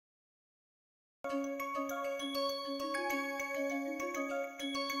For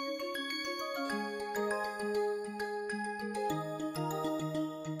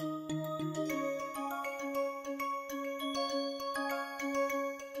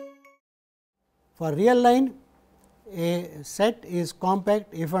real line, a set is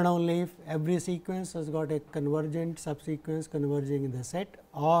compact if and only if every sequence has got a convergent subsequence converging in the set,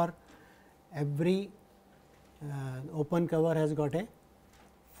 or every open cover has got a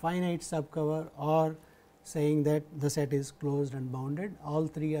finite subcover, or saying that the set is closed and bounded. All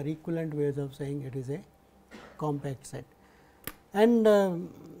three are equivalent ways of saying it is a compact set. And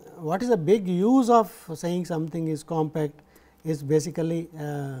what is the big use of saying something is compact is basically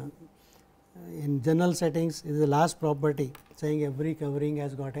in general settings is the last property, saying every covering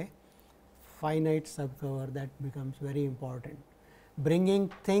has got a finite subcover. That becomes very important, bringing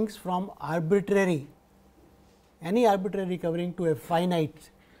things from arbitrary, any arbitrary covering, to a finite.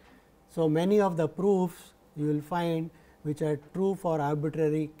 So, many of the proofs you will find which are true for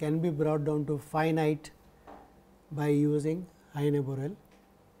arbitrary can be brought down to finite by using Heine-Borel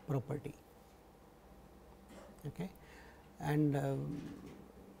property. Okay. And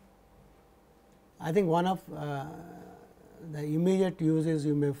I think one of the immediate uses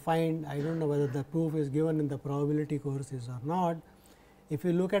you may find, I do not know whether the proof is given in the probability courses or not. If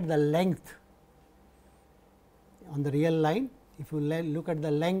you look at the length on the real line, if you look at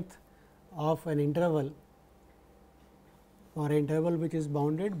the length of an interval, for an interval which is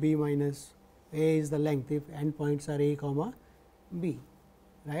bounded, b minus a is the length if endpoints are a comma b,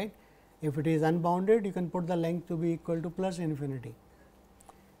 right. If it is unbounded, you can put the length to be equal to plus infinity.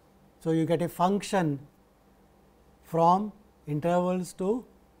 So, you get a function from intervals to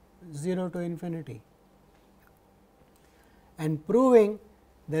 0 to infinity, and proving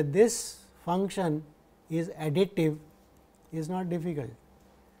that this function is additive is not difficult.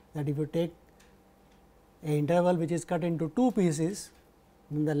 That if you take an interval which is cut into two pieces,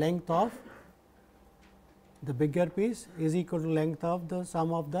 then the length of the bigger piece is equal to length of the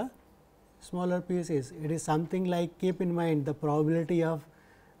sum of the smaller pieces. It is something like, keep in mind, the probability of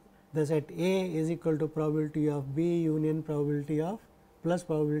the set A is equal to probability of B union probability of plus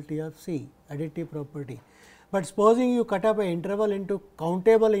probability of C, additive property. But supposing you cut up an interval into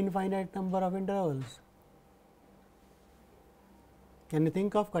countable infinite number of intervals. Can you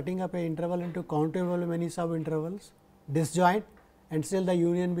think of cutting up an interval into countable many sub intervals, disjoint, and still the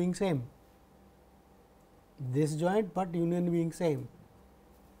union being same? Disjoint, but union being same.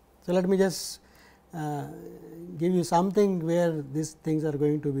 So, let me just give you something where these things are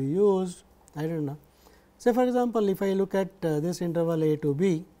going to be used. I do not know. Say for example, if I look at this interval a to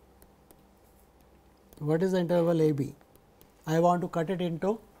b, what is the interval a b? I want to cut it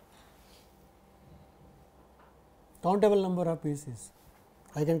into countable number of pieces.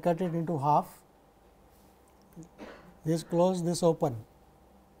 I can cut it into half, this closed, this open.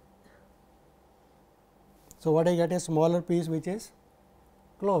 So, what I get a smaller piece which is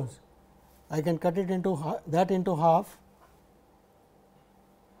closed. I can cut it into that into half,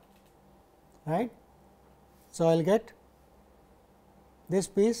 right. So, I will get this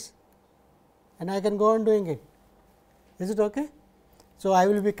piece and I can go on doing it. Is it okay? So, I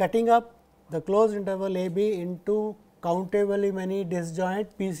will be cutting up the closed interval a b into countably many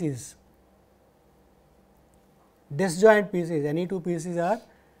disjoint pieces. Disjoint pieces, any two pieces are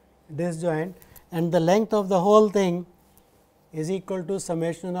disjoint, and the length of the whole thing is equal to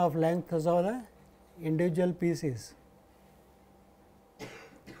summation of lengths of the individual pieces.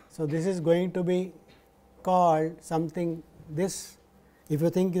 So, this is going to be called something this, if you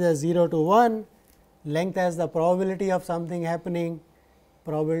think it as 0 to 1, length as the probability of something happening,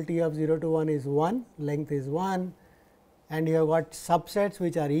 probability of 0 to 1 is 1, length is 1, and you have got subsets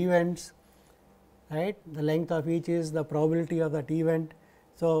which are events, right. The length of each is the probability of that event.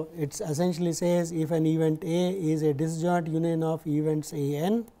 So, it essentially says if an event A is a disjoint union of events A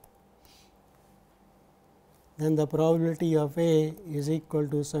n, then the probability of A is equal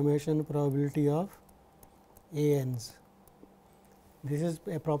to summation probability of A n's. This is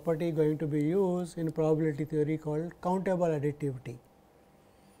a property going to be used in probability theory called countable additivity,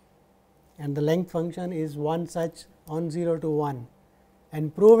 and the length function is one such on 0 to 1,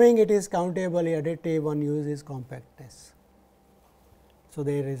 and proving it is countably additive one uses compactness. So,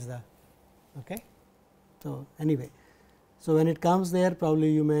 there is the okay. So, anyway, so when it comes there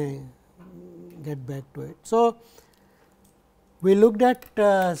probably you may get back to it. So, we looked at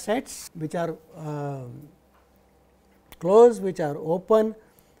sets which are closed, which are open,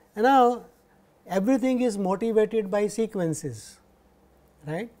 and now everything is motivated by sequences,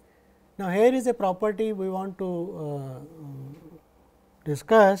 right. Now, here is a property we want to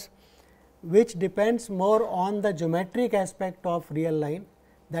discuss, which depends more on the geometric aspect of real line.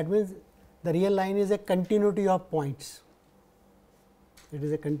 That means, the real line is a continuity of points. It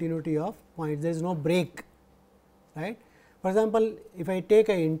is a continuity of points, there is no break, right. For example, if I take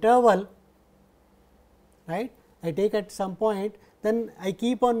an interval, right, I take at some point, then I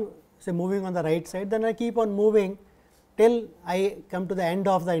keep on say moving on the right side, then I keep on moving till I come to the end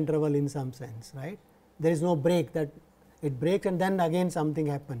of the interval in some sense, right. There is no break, that it breaks and then again something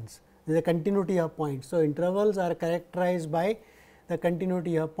happens. There is a continuity of points. So, intervals are characterized by the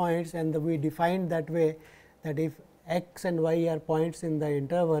continuity of points, and we define that way, that if x and y are points in the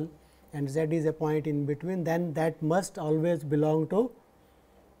interval and z is a point in between, then that must always belong to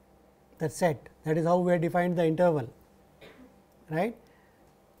the set. That is how we have defined the interval, right.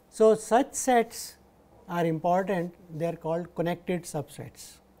 So, such sets are important, they are called connected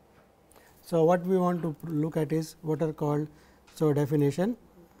subsets. So, what we want to look at is what are called, so definition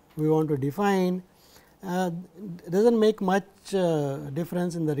we want to define, does not make much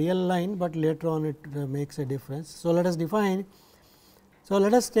difference in the real line, but later on it makes a difference. So, let us define. So,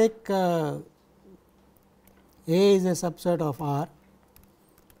 let us take A is a subset of R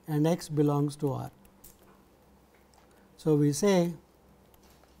and x belongs to R. So, we say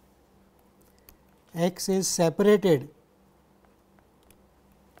x is separated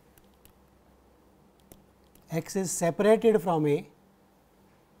from A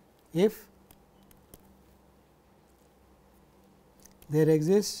if there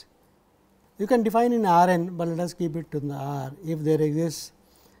exists, you can define in R n, but let us keep it to the R, if there exists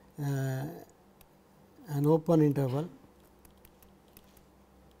an open interval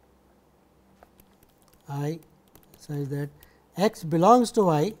I such that x belongs to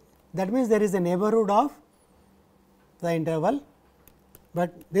I, that means there is a neighborhood of the interval,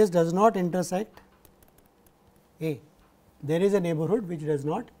 but this does not intersect A. There is a neighborhood which does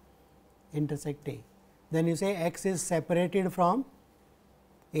not intersect A. Then you say x is separated from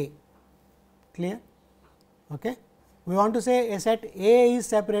A. Clear? Okay. We want to say a set A is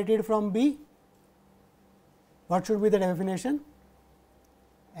separated from B. What should be the definition?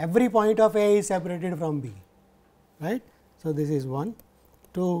 Every point of A is separated from B, right. So, this is 1,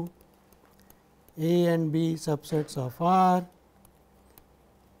 2, A and B subsets of R.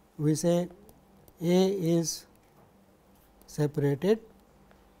 We say A is separated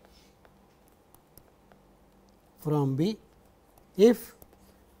from B if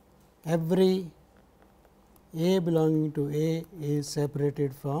every A belonging to A is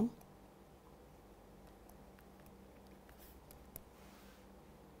separated from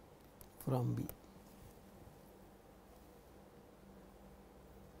B.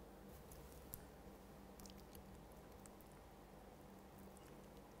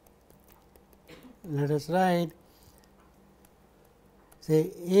 Let us write,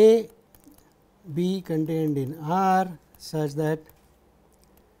 say A B contained in R such that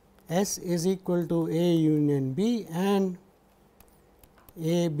S is equal to A union B and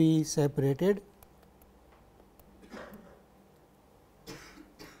A B separated.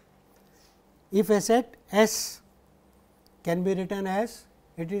 If a set S can be written as,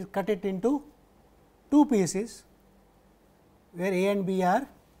 it is cut it into two pieces where A and B are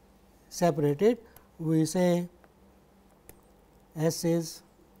separated, we say S is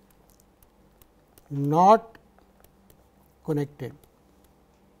not connected.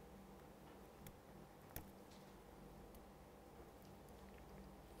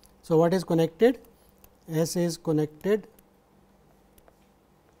 So, what is connected? S is connected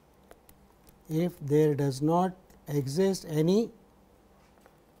if there does not exist any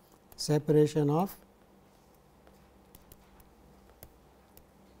separation of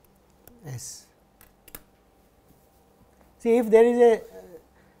S. See, if there is a,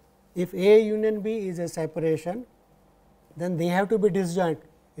 if A union B is a separation, then they have to be disjoint.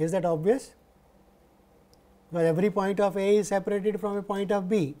 Is that obvious? Because every point of A is separated from a point of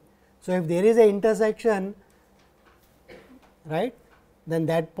B. So, if there is a intersection, right, then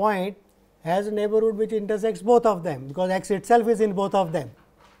that point has a neighborhood which intersects both of them, because x itself is in both of them.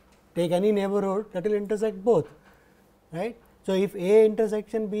 Take any neighborhood that will intersect both, right. So, if A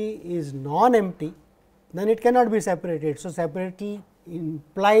intersection B is non-empty, then it cannot be separated. So, separately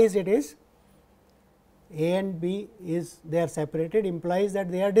implies it is A and B is they are separated, implies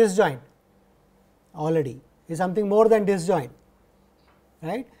that they are disjoint already, is something more than disjoint,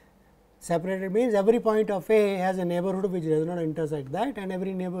 right. Separated means every point of A has a neighborhood which does not intersect that, and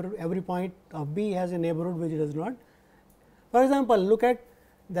every point of B has a neighborhood which does not. For example, look at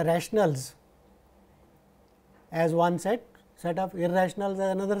the rationals as one set, set of irrationals as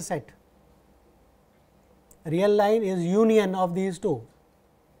another set. Real line is union of these two,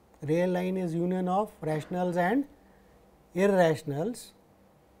 real line is union of rationals and irrationals,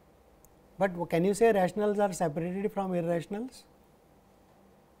 but can you say rationals are separated from irrationals?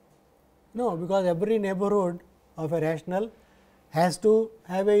 No, because every neighborhood of a rational has to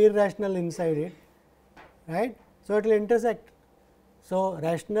have a irrational inside it, right. So, it will intersect. So,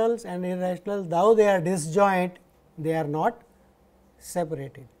 rationals and irrationals, though they are disjoint, they are not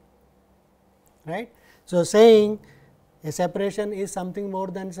separated, right. So, saying a separation is something more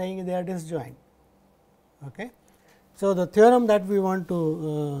than saying they are disjoint. Okay. So, the theorem that we want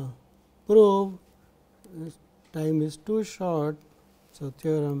to prove, time is too short. So,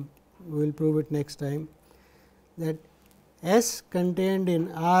 theorem we will prove it next time, that S contained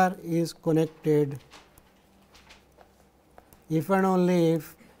in R is connected if and only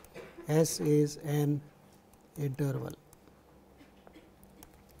if S is an interval.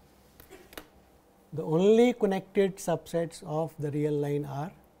 The only connected subsets of the real line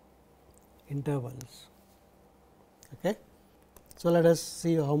are intervals. Okay. So, let us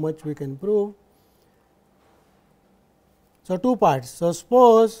see how much we can prove. So, two parts. So,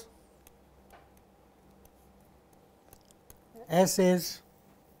 suppose S is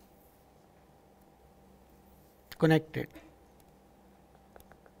connected.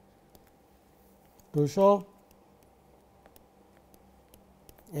 To show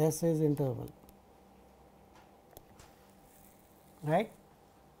S is interval, right.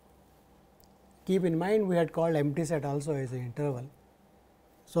 Keep in mind we had called empty set also as an interval.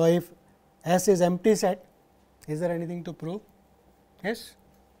 So, if S is empty set, is there anything to prove? Yes,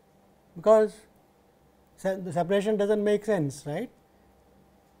 because the separation does not make sense, right.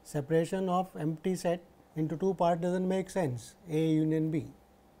 Separation of empty set into two parts does not make sense, A union B.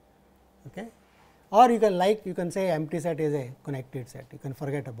 Okay. Or you can say empty set is a connected set, you can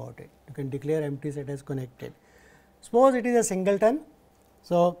forget about it, you can declare empty set as connected. Suppose it is a singleton.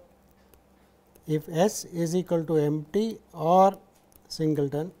 So, if S is equal to empty or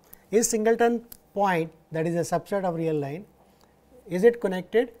singleton, is singleton point, that is a subset of real line, is it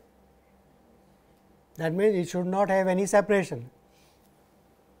connected? That means, it should not have any separation,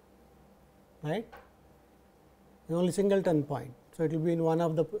 right, only singleton point. So, it will be in one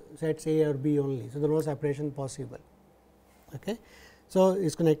of the sets A or B only. So, there is no separation possible. Okay. So, it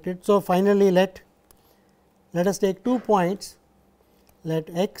is connected. So, finally, let us take 2 points, let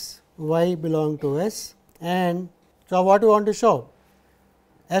x, y belong to S, and so what we want to show?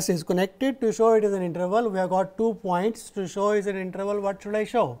 S is connected. To show it is an interval, we have got 2 points. To show is an interval, what should I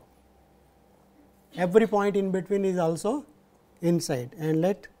show? Every point in between is also inside, and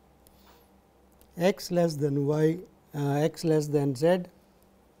let x less than y, x less than z,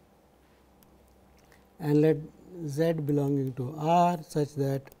 and let z belonging to R such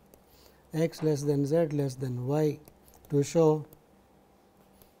that x less than z less than y, to show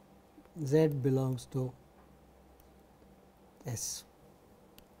z belongs to S.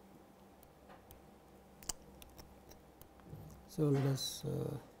 So, let us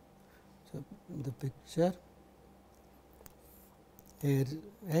so the picture, here is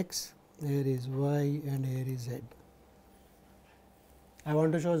x, here is y, and here is z. I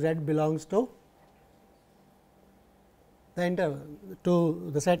want to show z belongs to the interval,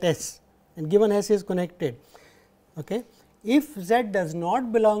 to the set S, and given S is connected. Okay. If z does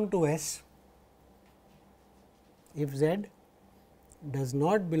not belong to S, if z does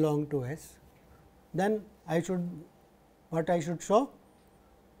not belong to S, then I should, what I should show?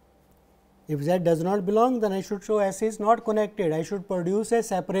 If z does not belong, then I should show S is not connected. I should produce a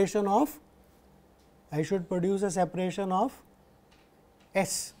separation of,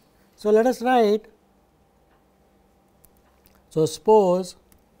 S. So, let us write. So, suppose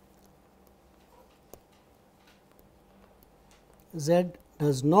z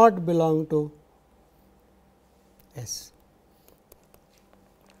does not belong to S,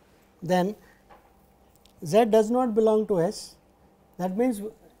 then z does not belong to S, that means,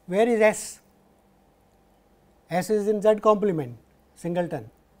 where is S? S is in Z complement singleton,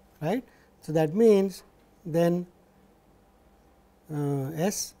 right. So, that means, then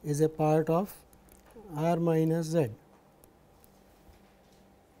S is a part of R minus Z,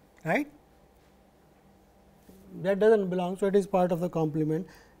 right. That does not belong. So, it is part of the complement.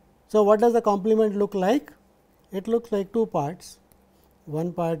 So, what does the complement look like? It looks like 2 parts,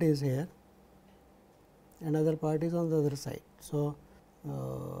 one part is here, another part is on the other side. So,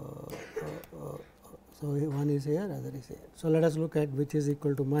 so one is here, other is here. So, let us look at which is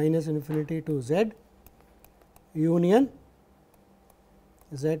equal to minus infinity to Z union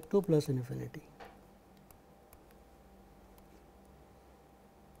Z to plus infinity.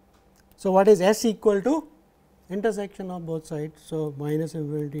 So, what is S equal to? intersection of both sides. So, minus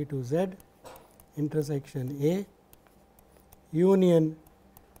infinity to z intersection A union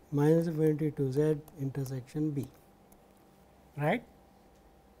minus infinity to z intersection B, right,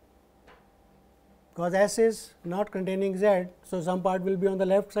 because S is not containing z. So, some part will be on the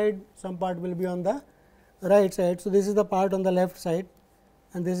left side, some part will be on the right side. So, this is the part on the left side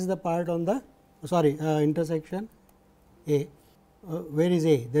and this is the part on the intersection A. Where is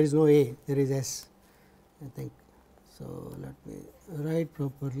A? There is no A, there is S, I think. So, let me write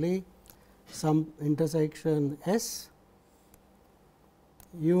properly, some intersection S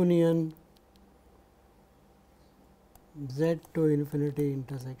union z to infinity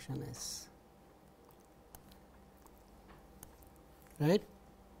intersection S, right.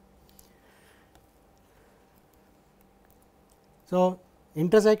 So,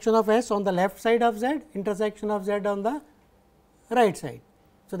 intersection of S on the left side of Z, intersection of Z on the right side.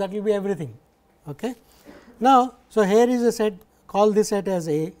 So, that will be everything. Okay. Now, so here is a set, call this set as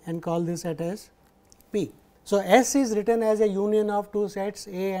A and call this set as P. So, S is written as a union of two sets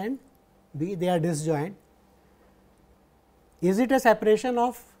A and B, they are disjoint. Is it a separation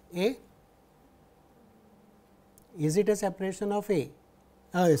of A? Is it a separation of A?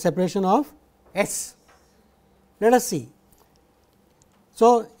 Separation of S? Let us see.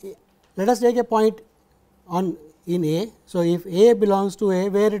 So, let us take a point on in A. So, if A belongs to A,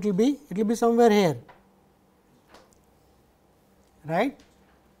 where it will be? It will be somewhere here, right.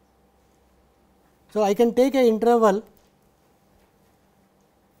 So, I can take an interval,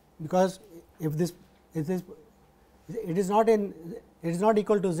 because if this it is not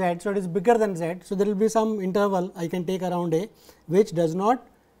equal to Z. So, it is bigger than Z. So, there will be some interval I can take around A, which does not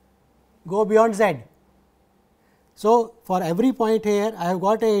go beyond Z. So, for every point here I have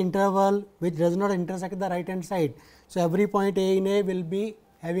got a interval which does not intersect the right hand side. So, every point A in A will be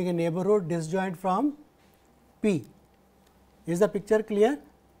having a neighborhood disjoint from P. Is the picture clear?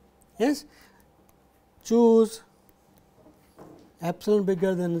 Yes. Choose epsilon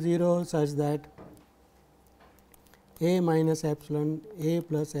bigger than 0 such that A minus epsilon, A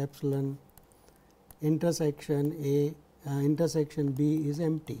plus epsilon intersection A intersection B is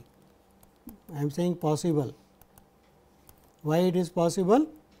empty. I am saying possible. Why it is possible?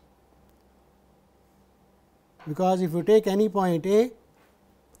 Because if you take any point A,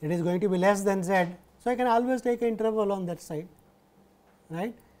 it is going to be less than Z. So, I can always take an interval on that side,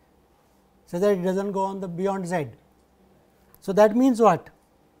 right, so that it does not go on the beyond Z. So, that means what?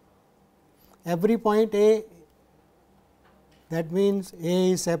 Every point A, that means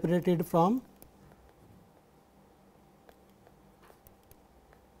A is separated from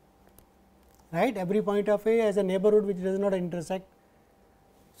right, every point of A has a neighborhood which does not intersect.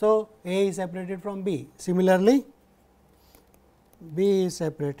 So, A is separated from B. Similarly, B is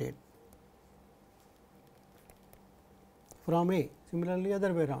separated from A. Similarly,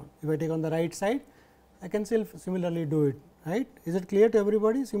 other way around. If I take on the right side, I can still similarly do it, right. Is it clear to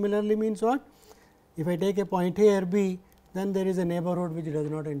everybody? Similarly means what? If I take a point here B, then there is a neighborhood which does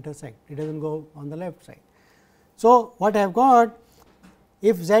not intersect, it does not go on the left side. So, what I have got,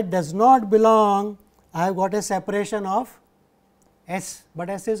 if Z does not belong, I have got a separation of S, but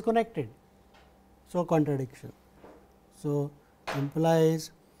S is connected. So, contradiction. So,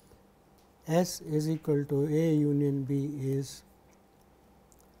 implies S is equal to A union B is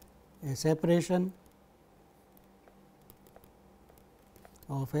a separation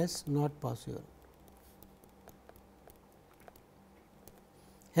of S not possible.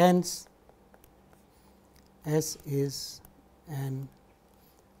 Hence, S is an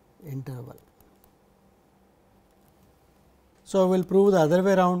interval. So, we will prove the other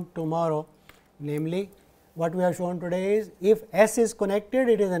way around tomorrow, namely what we have shown today is if S is connected,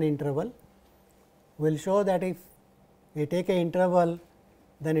 it is an interval. We will show that if we take an interval,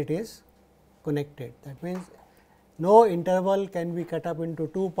 then it is connected. That means, no interval can be cut up into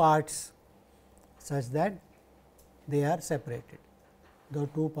two parts such that they are separated. The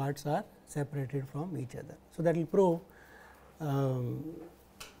two parts are separated from each other. So, that will prove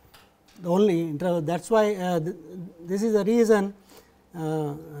the only interval. That is why this is the reason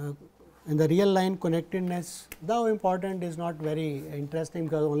in the real line connectedness, though important, is not very interesting,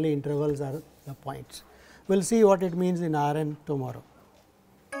 because only intervals are the points. We will see what it means in Rn tomorrow.